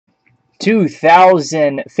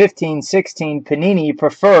2015-16 Panini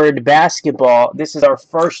Preferred Basketball. This is our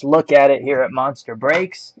first look at it here at Monster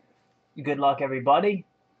Breaks. Good luck, everybody.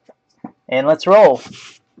 And let's roll.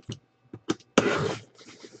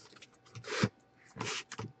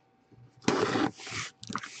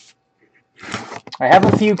 I have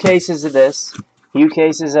a few cases of this, a few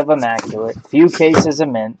cases of Immaculate, a few cases of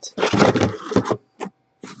Mint, a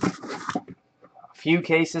few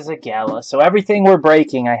cases of Gala. So everything we're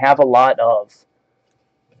breaking, I have a lot of.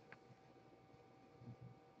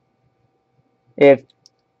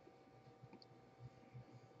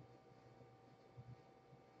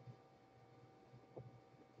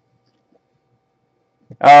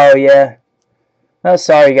 Oh, yeah. Oh,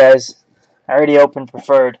 sorry, guys. I already opened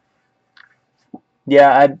Preferred.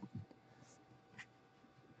 Yeah,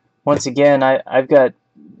 once again, I've got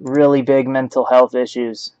really big mental health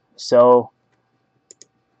issues. So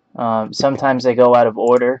sometimes I go out of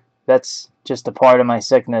order. That's just a part of my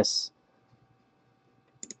sickness.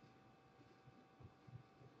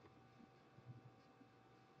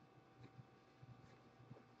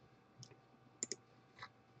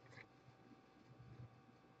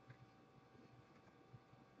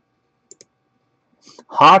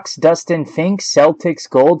 Hawks, Dustin Fink, Celtics,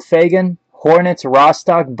 Goldfagan, Hornets,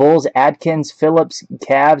 Rostock, Bulls, Atkins, Phillips,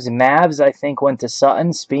 Cavs, Mavs, I think went to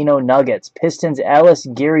Sutton, Spino, Nuggets, Pistons, Ellis,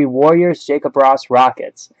 Geary, Warriors, Jacob Ross,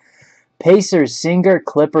 Rockets, Pacers, Singer,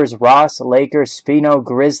 Clippers, Ross, Lakers, Spino,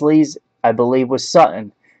 Grizzlies, I believe was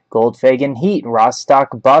Sutton, Goldfagan, Heat,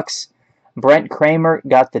 Rostock, Bucks, Brent Kramer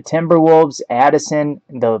got the Timberwolves, Addison,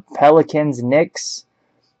 the Pelicans, Knicks,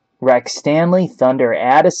 Rex Stanley, Thunder,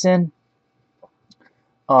 Addison,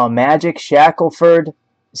 Magic, Shackelford,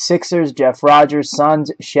 Sixers, Jeff Rogers,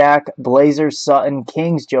 Suns, Shaq, Blazers, Sutton,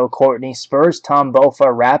 Kings, Joe Courtney, Spurs, Tom Bofa,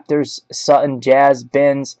 Raptors, Sutton, Jazz,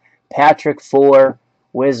 Benz, Patrick, Four,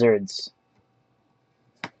 Wizards.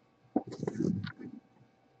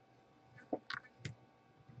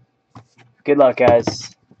 Good luck,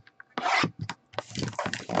 guys.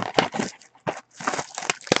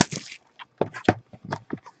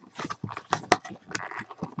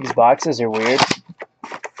 These boxes are weird.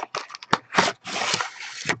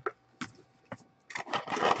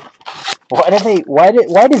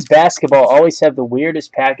 Why does basketball always have the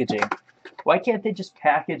weirdest packaging? Why can't they just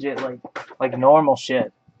package it like normal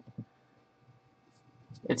shit?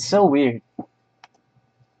 It's so weird.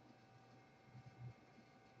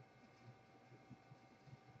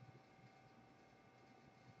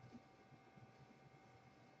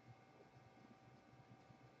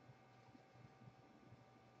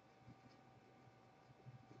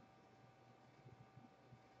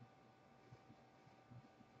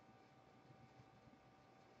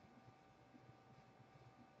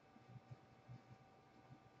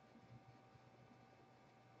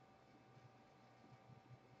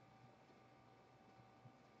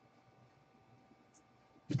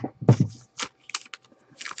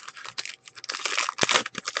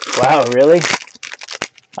 Wow, really?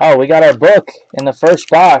 Oh, we got our book in the first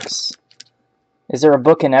box. Is there a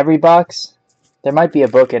book in every box? There might be a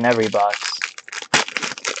book in every box.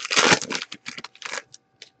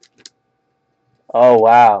 Oh,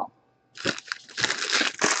 wow.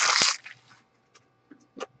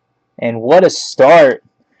 And what a start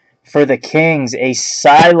for the Kings. A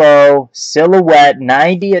Silo Silhouette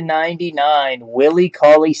 90/99 Willie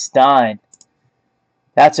Cauley-Stein.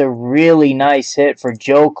 That's a really nice hit for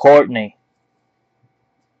Joe Courtney.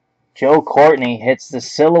 Joe Courtney hits the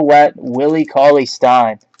Silhouette Willie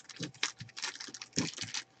Cauley-Stein.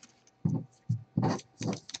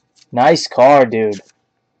 Nice card, dude.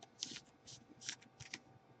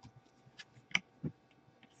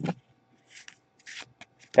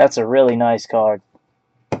 That's a really nice card.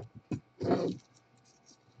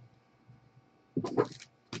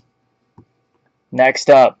 Next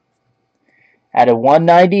up, at a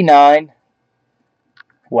 199,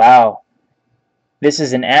 wow. This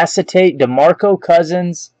is an acetate DeMarcus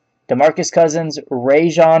Cousins,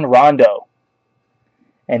 Rajon Rondo.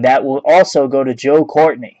 And that will also go to Joe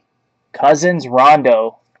Courtney. Cousins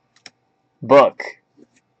Rondo book.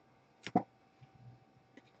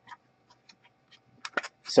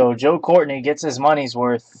 So Joe Courtney gets his money's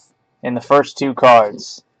worth in the first two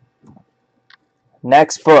cards.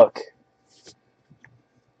 Next book.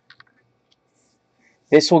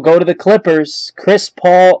 This will go to the Clippers. Chris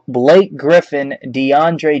Paul, Blake Griffin,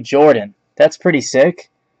 DeAndre Jordan. That's pretty sick.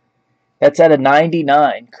 That's at a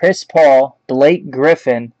 99. Chris Paul, Blake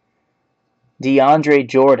Griffin, DeAndre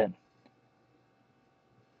Jordan.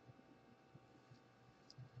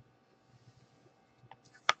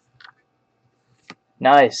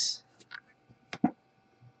 Nice.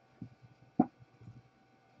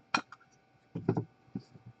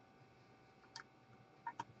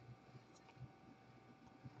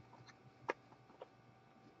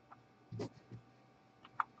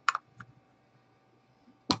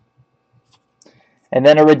 And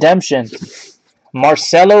then a redemption.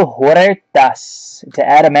 Marcelo Huertas to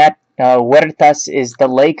Adam Huertas is the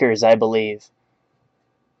Lakers, I believe.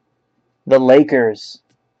 The Lakers.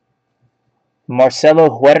 Marcelo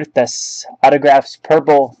Huertas autographs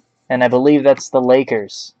purple, and I believe that's the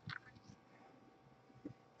Lakers.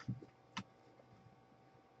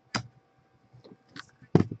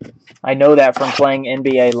 I know that from playing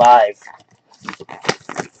NBA Live.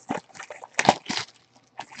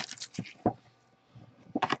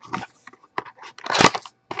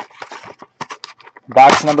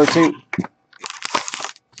 Box number 2.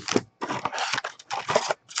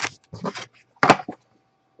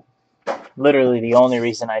 Literally the only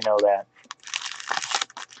reason I know that.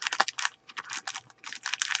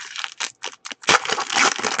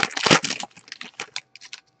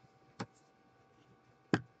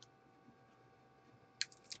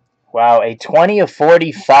 Wow, a 20 of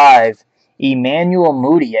 45 Emmanuel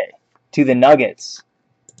Mudiay to the Nuggets.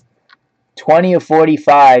 20 of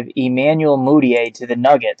 45 Emmanuel Mudiay to the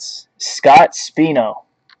Nuggets. Scott Spino.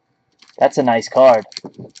 That's a nice card.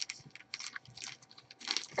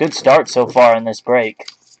 Good start so far in this break.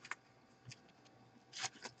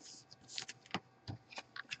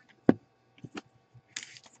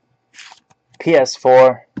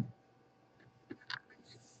 PS4.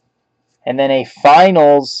 And then a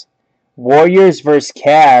finals Warriors vs.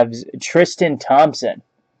 Cavs, Tristan Thompson.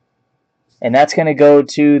 And that's going to go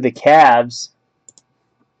to the Cavs,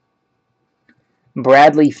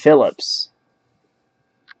 Bradley Phillips.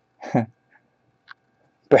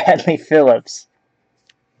 Bradley Phillips.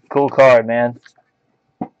 Cool card, man.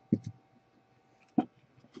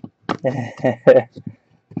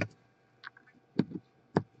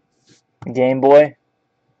 Game Boy.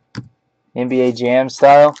 NBA Jam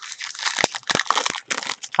style.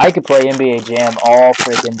 I could play NBA Jam all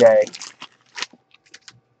freaking day.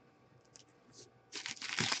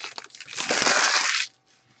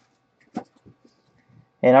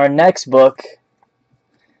 And our next book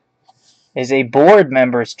is a board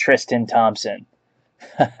member's Tristan Thompson.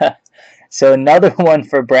 So another one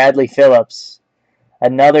for Bradley Phillips.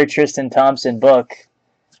 Another Tristan Thompson book.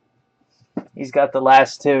 He's got the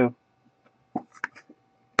last 2.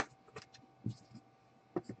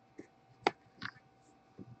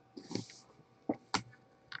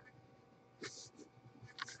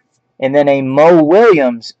 And then a Mo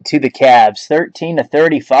Williams to the Cavs, 13 of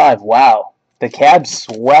 35. Wow. The Cavs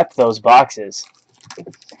swept those boxes.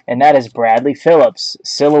 And that is Bradley Phillips.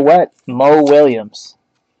 Silhouette, Mo Williams.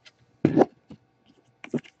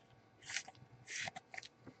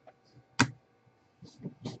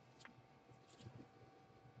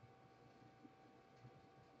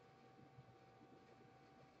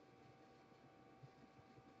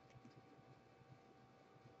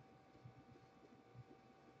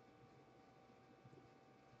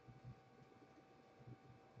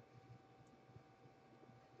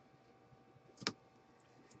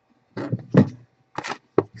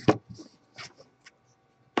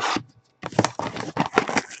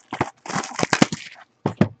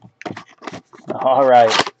 All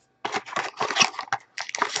right.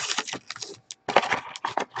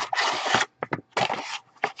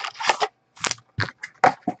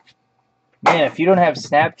 Man, if you don't have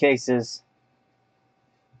snap cases,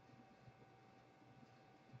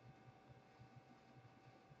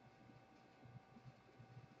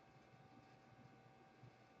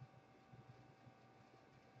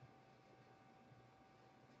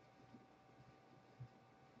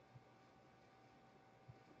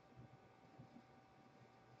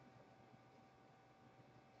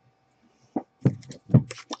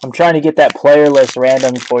 I'm trying to get that player list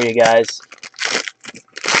random for you guys.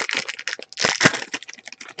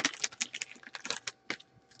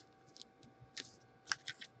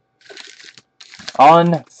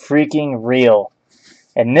 Unfreaking real.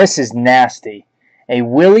 And this is nasty. A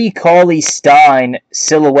Willie Cauley-Stein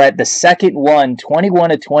silhouette, the second one, 21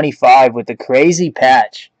 of 25 with the crazy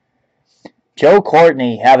patch. Joe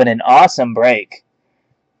Courtney having an awesome break.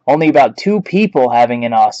 Only about 2 people having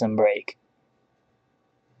an awesome break.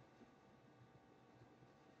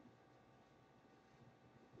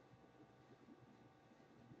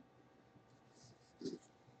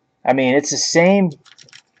 I mean, it's the same.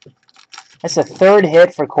 That's a 3rd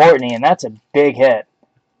hit for Courtney, and that's a big hit.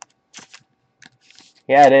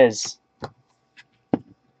 Yeah, it is.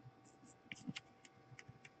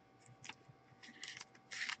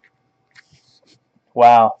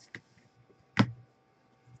 Wow.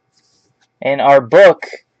 And our book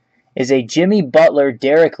is a Jimmy Butler,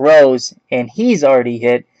 Derrick Rose, and he's already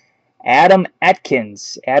hit Adam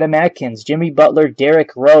Atkins. Adam Atkins, Jimmy Butler,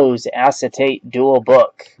 Derrick Rose acetate dual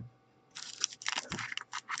book.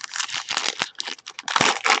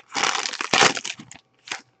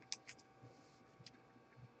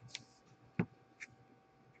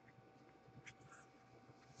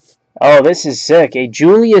 Oh, this is sick. A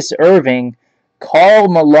Julius Erving, Karl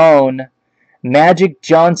Malone, Magic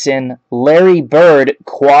Johnson, Larry Bird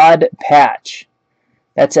quad patch.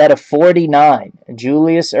 That's at a 49.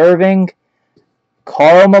 Julius Erving,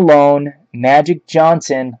 Karl Malone, Magic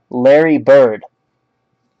Johnson, Larry Bird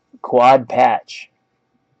quad patch.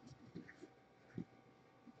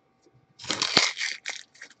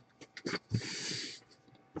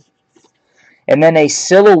 And then a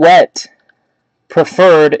silhouette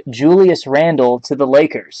preferred Julius Randle to the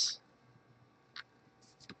Lakers.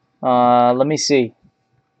 Let me see.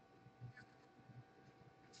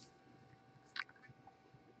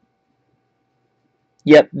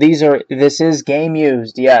 Yep, this is game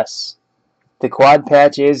used, yes. The quad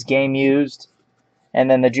patch is game used. And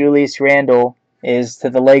then the Julius Randle is to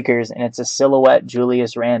the Lakers, and it's a silhouette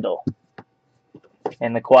Julius Randle.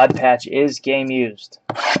 And the quad patch is game used.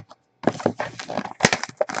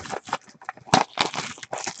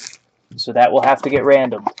 So that will have to get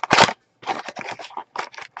random.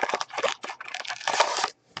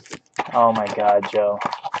 Oh my God, Joe.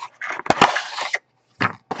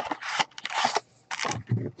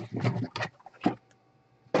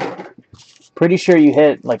 Pretty sure you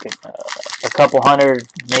hit like a couple hundred,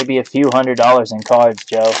 maybe a few $100 in cards,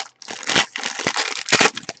 Joe.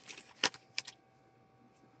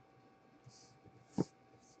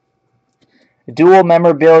 Dual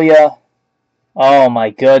memorabilia. Oh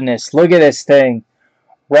my goodness. Look at this thing.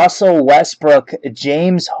 Russell Westbrook,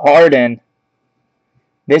 James Harden.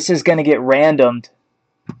 This is going to get randomed.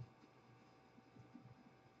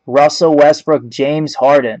 Russell Westbrook, James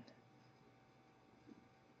Harden.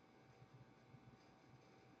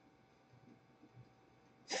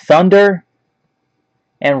 Thunder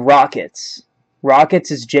and Rockets. Rockets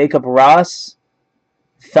is Jacob Ross.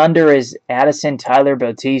 Thunder is Addison Tyler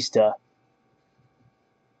Bautista.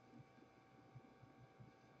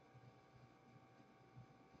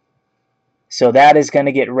 So that is going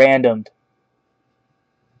to get randomed.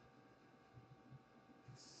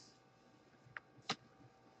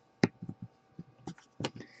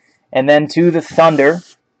 And then to the Thunder,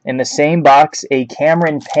 in the same box, a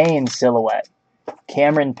Cameron Payne silhouette.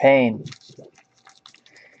 Cameron Payne.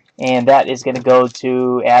 And that is going to go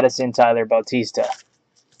to Addison Tyler Bautista.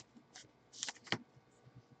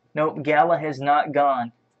 Nope, Gala has not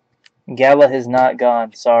gone. Gala has not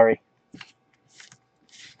gone, sorry.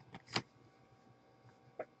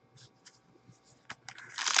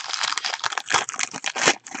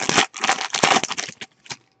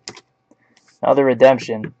 Another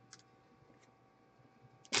redemption.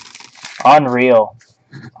 Unreal.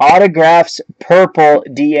 Autographs purple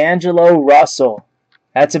D'Angelo Russell.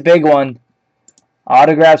 That's a big one.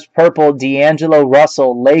 Autographs purple D'Angelo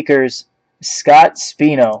Russell. Lakers Scott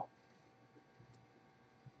Spino.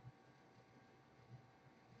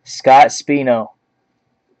 Scott Spino.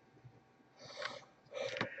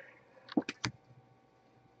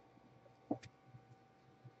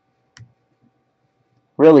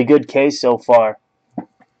 Really good case so far.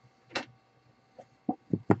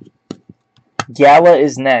 Gala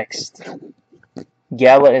is next.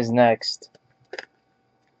 Gala is next.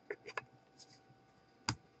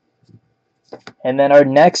 And then our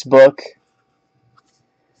next book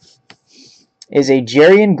is a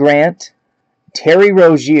Jerian Grant, Terry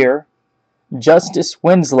Rozier, Justice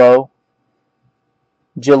Winslow,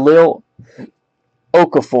 Jahlil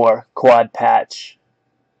Okafor quad patch.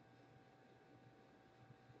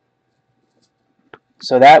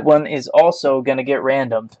 So that one is also going to get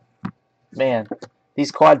randomed. Man, these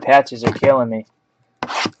quad patches are killing me.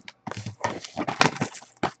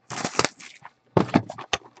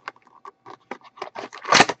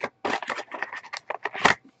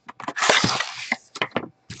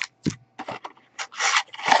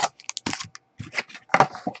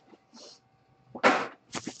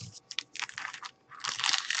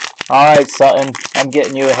 Alright, Sutton, I'm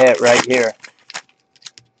getting you a hit right here.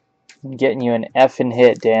 I'm getting you an effing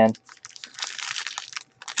hit, Dan.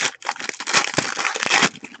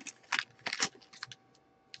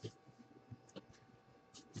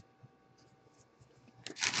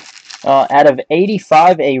 Out of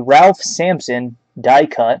 85, a Ralph Sampson die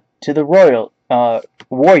cut to the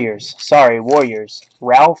Warriors. Sorry, Warriors.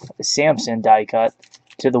 Ralph Sampson die cut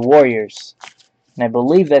to the Warriors. And I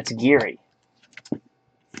believe that's Geary.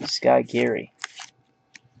 Scott Geary.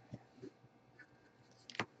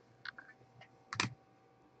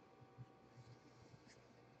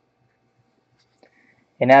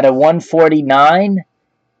 And out of 149,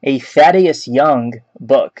 a Thaddeus Young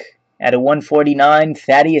book. At a 149,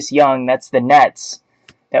 Thaddeus Young, that's the Nets.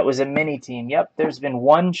 That was a mini team. Yep, there's been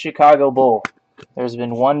one Chicago Bull. There's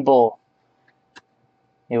been one Bull.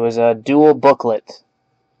 It was a dual booklet.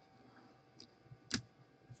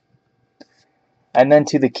 And then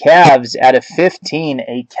to the Cavs, out of 15,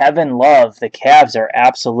 a Kevin Love. The Cavs are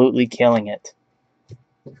absolutely killing it.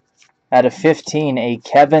 Out of 15, a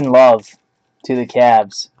Kevin Love to the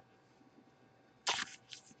Cavs.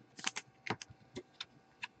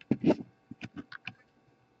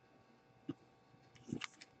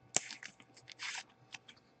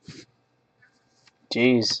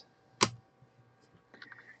 Jeez.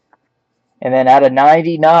 And then out of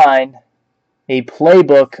 99, a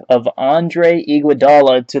playbook of Andre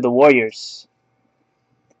Iguodala to the Warriors.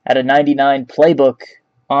 Out of 99, playbook,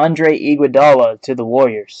 Andre Iguodala to the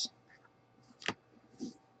Warriors.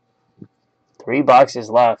 3 boxes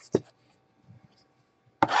left.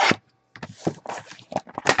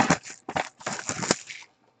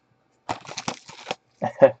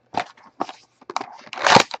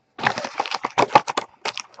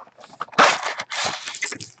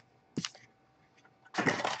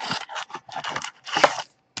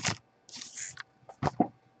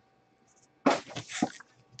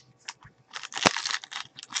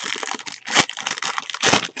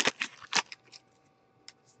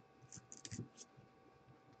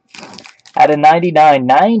 Out of 99,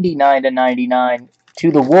 99 to 99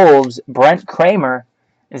 to the Wolves, Brent Kramer,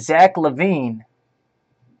 Zach LaVine.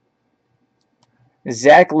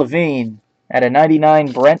 Zach LaVine out of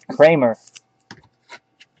 99, Brent Kramer.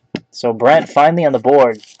 So Brent finally on the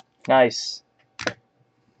board. Nice.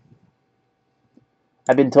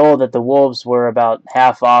 I've been told that the Wolves were about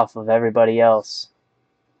half off of everybody else.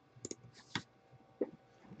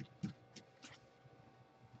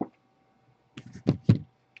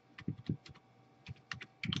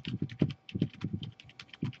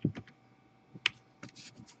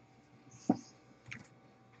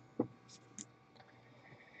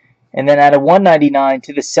 And then out of 199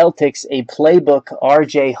 to the Celtics, a playbook,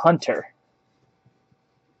 R.J. Hunter.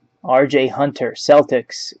 R.J. Hunter,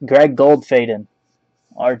 Celtics, Greg Goldfaden,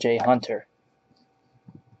 R.J. Hunter.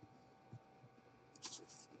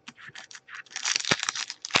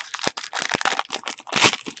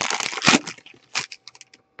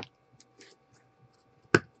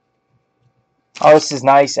 Oh, this is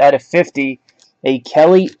nice. Out of 50, a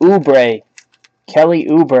Kelly Oubre. Kelly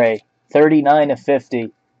Oubre, 39 of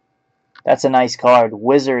 50. That's a nice card.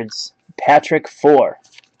 Wizards, Patrick 4.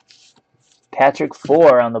 Patrick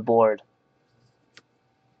 4 on the board.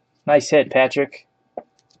 Nice hit, Patrick.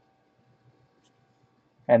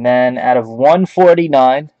 And then out of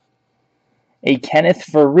 149, a Kenneth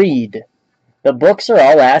Faried. The books are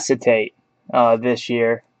all acetate this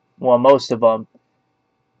year. Well, most of them.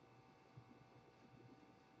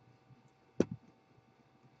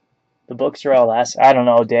 The books are all acetate. I don't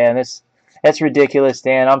know, Dan. That's ridiculous,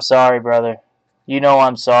 Dan. I'm sorry, brother. You know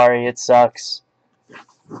I'm sorry. It sucks.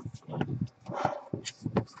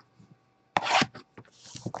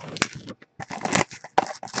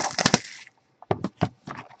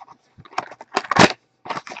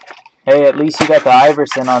 Hey, at least you got the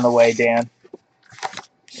Iverson on the way, Dan.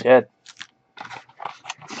 Shit.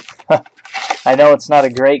 I know it's not a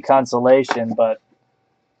great consolation, but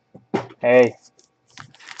hey.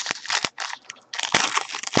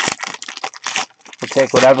 We'll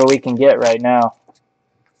take whatever we can get right now.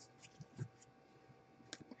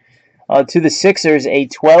 To the Sixers, a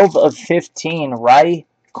 12 of 15,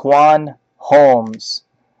 Raekwon Holmes.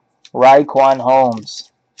 Raekwon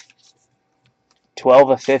Holmes.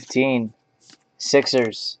 12 of 15,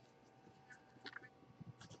 Sixers.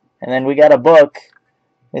 And then we got a book.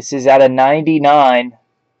 This is out of 99.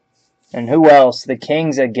 And who else? The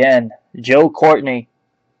Kings again. Joe Courtney.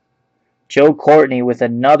 Joe Courtney with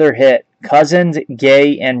another hit. Cousins,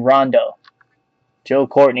 Gay, and Rondo. Joe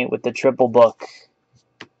Courtney with the triple book.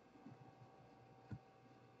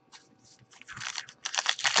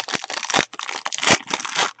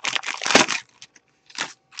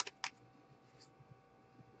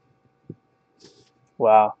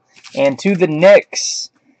 Wow. And to the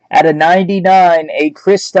Knicks, at a 99, a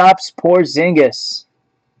Kristaps Porzingis.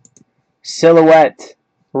 Silhouette.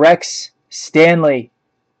 Rex Stanley.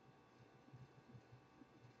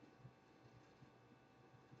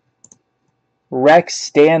 Rex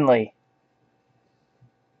Stanley.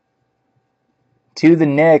 To the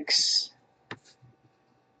Knicks,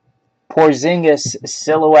 Porzingis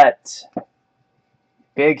silhouette.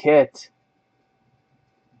 Big hit.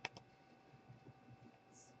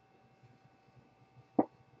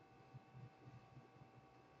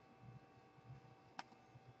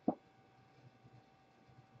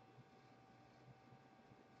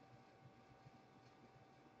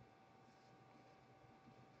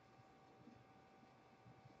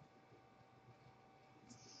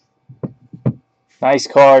 Nice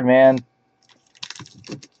card, man.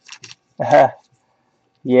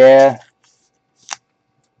 Yeah.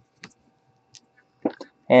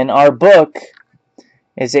 And our book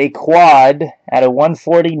is a quad at a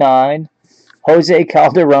 149. Jose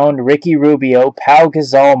Calderon, Ricky Rubio, Pau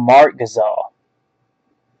Gasol, Marc Gasol.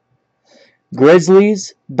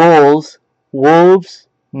 Grizzlies, Bulls, Wolves,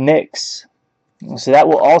 Knicks. So that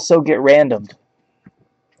will also get randomed.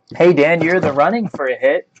 Hey, Dan, you're the running for a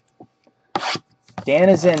hit. Dan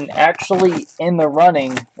is actually in the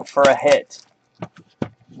running for a hit.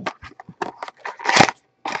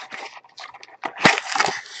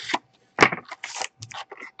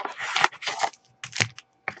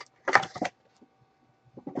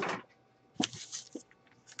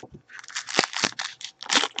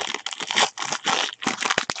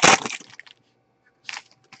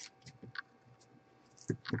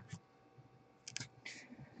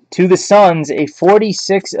 To the Suns, a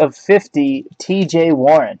 46 of 50 TJ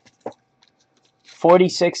Warren.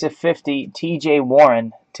 46 of 50 TJ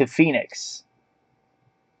Warren to Phoenix.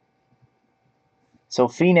 So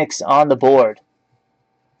Phoenix on the board.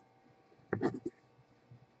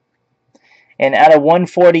 And at a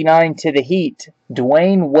 149 to the Heat,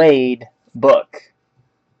 Dwayne Wade book.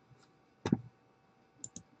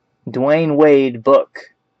 Dwayne Wade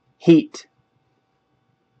book. Heat.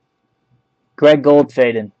 Greg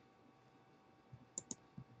Goldfaden.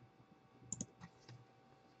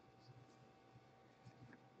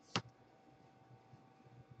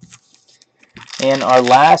 And our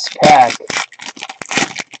last pack.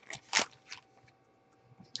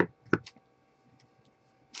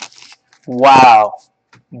 Wow.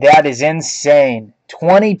 That is insane.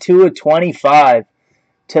 22 of 25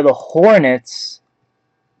 to the Hornets.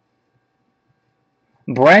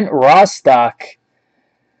 Brent Rostock.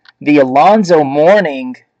 The Alonzo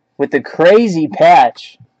Mourning with the crazy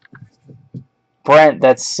patch. Brent,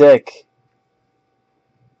 that's sick.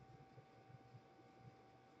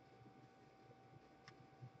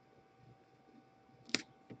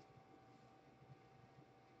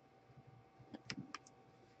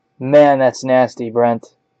 Man, that's nasty,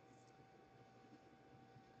 Brent.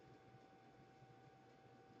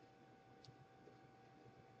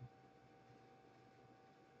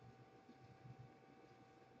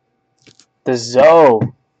 The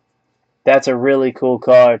Zoe. That's a really cool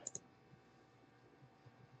card.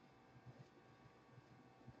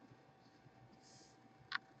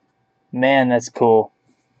 Man, that's cool.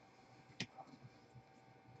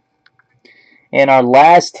 And our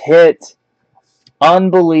last hit,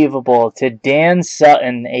 unbelievable, to Dan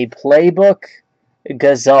Sutton, a Playbook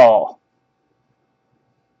Gasol.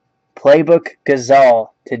 Playbook Gasol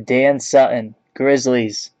to Dan Sutton,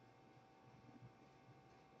 Grizzlies.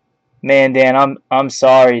 Man, Dan, I'm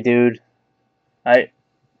sorry, dude. I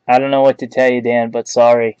don't know what to tell you, Dan, but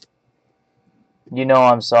sorry. You know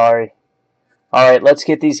I'm sorry. All right, let's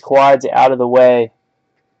get these quads out of the way.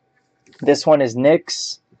 This one is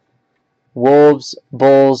Knicks, Wolves,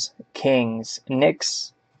 Bulls, Kings.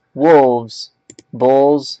 Knicks, Wolves,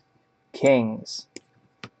 Bulls, Kings.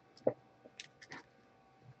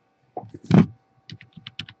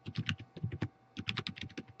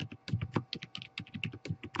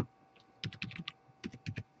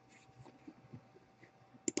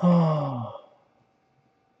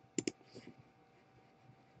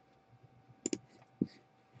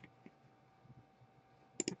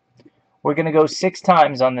 We're going to go 6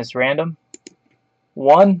 times on this random.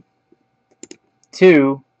 1,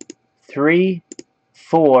 2, 3,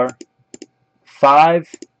 4,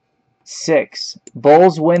 5, 6.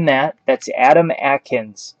 Bulls win that. That's Adam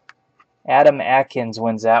Atkins. Adam Atkins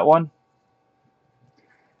wins that one.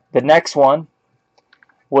 The next one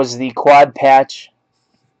was the quad patch.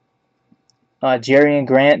 Jerry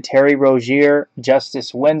Grant, Terry Rozier,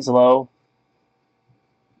 Justice Winslow,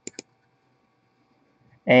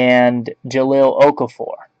 and Jahlil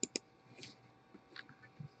Okafor.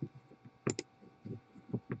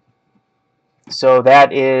 So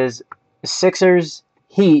that is Sixers,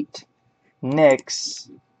 Heat,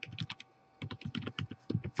 Knicks,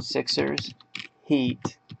 Sixers,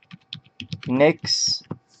 Heat, Knicks,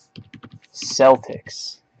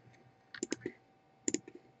 Celtics.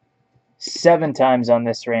 7 times on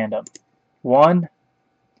this random. 1,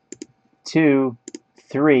 2,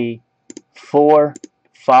 3, 4,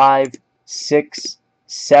 5, 6,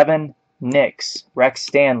 7. Knicks. Rex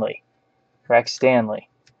Stanley. Rex Stanley.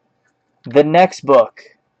 The next book.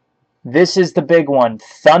 This is the big one.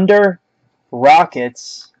 Thunder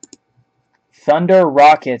Rockets. Thunder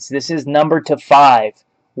Rockets. This is number to 5.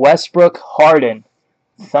 Westbrook Harden.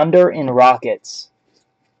 Thunder and Rockets.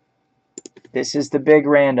 This is the big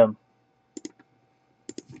random.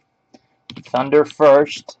 Thunder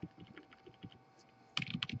first.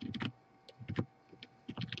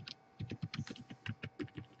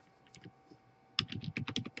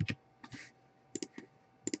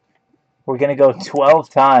 We're going to go 12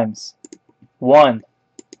 times. 1,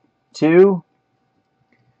 2,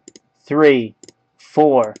 3,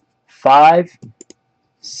 4, 5,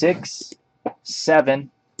 6,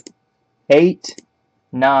 7, 8,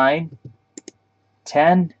 9,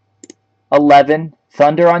 10, 11.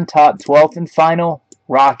 Thunder on top, 12th and final.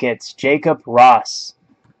 Rockets, Jacob Ross.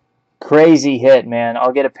 Crazy hit, man.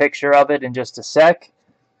 I'll get a picture of it in just a sec.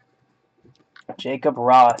 Jacob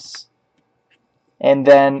Ross. And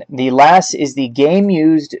then the last is the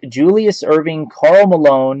game-used Julius Erving, Karl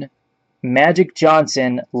Malone, Magic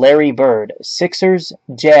Johnson, Larry Bird. Sixers,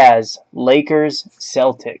 Jazz, Lakers,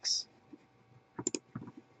 Celtics.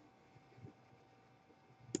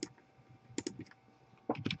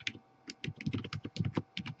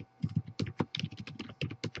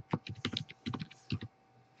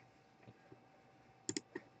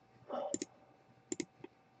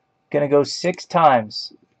 Gonna go 6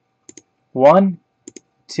 times. 1,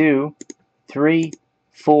 2, 3,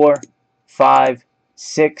 4, 5,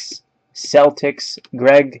 6. Celtics,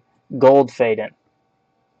 Greg Goldfaden.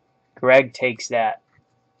 Greg takes that.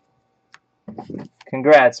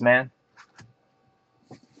 Congrats, man.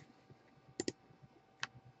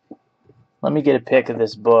 Let me get a pic of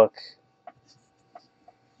this book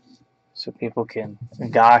so people can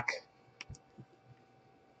gawk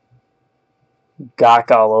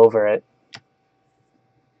all over it.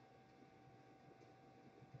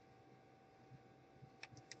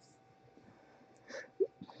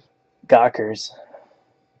 Gawkers.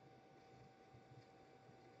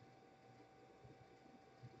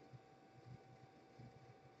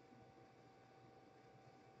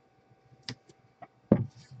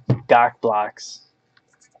 Gawk blocks.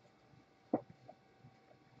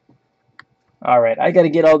 Alright, I got to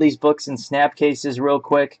get all these books in snap cases real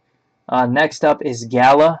quick. Next up is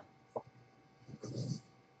Gala.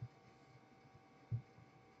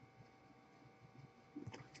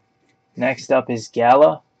 Next up is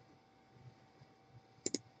Gala.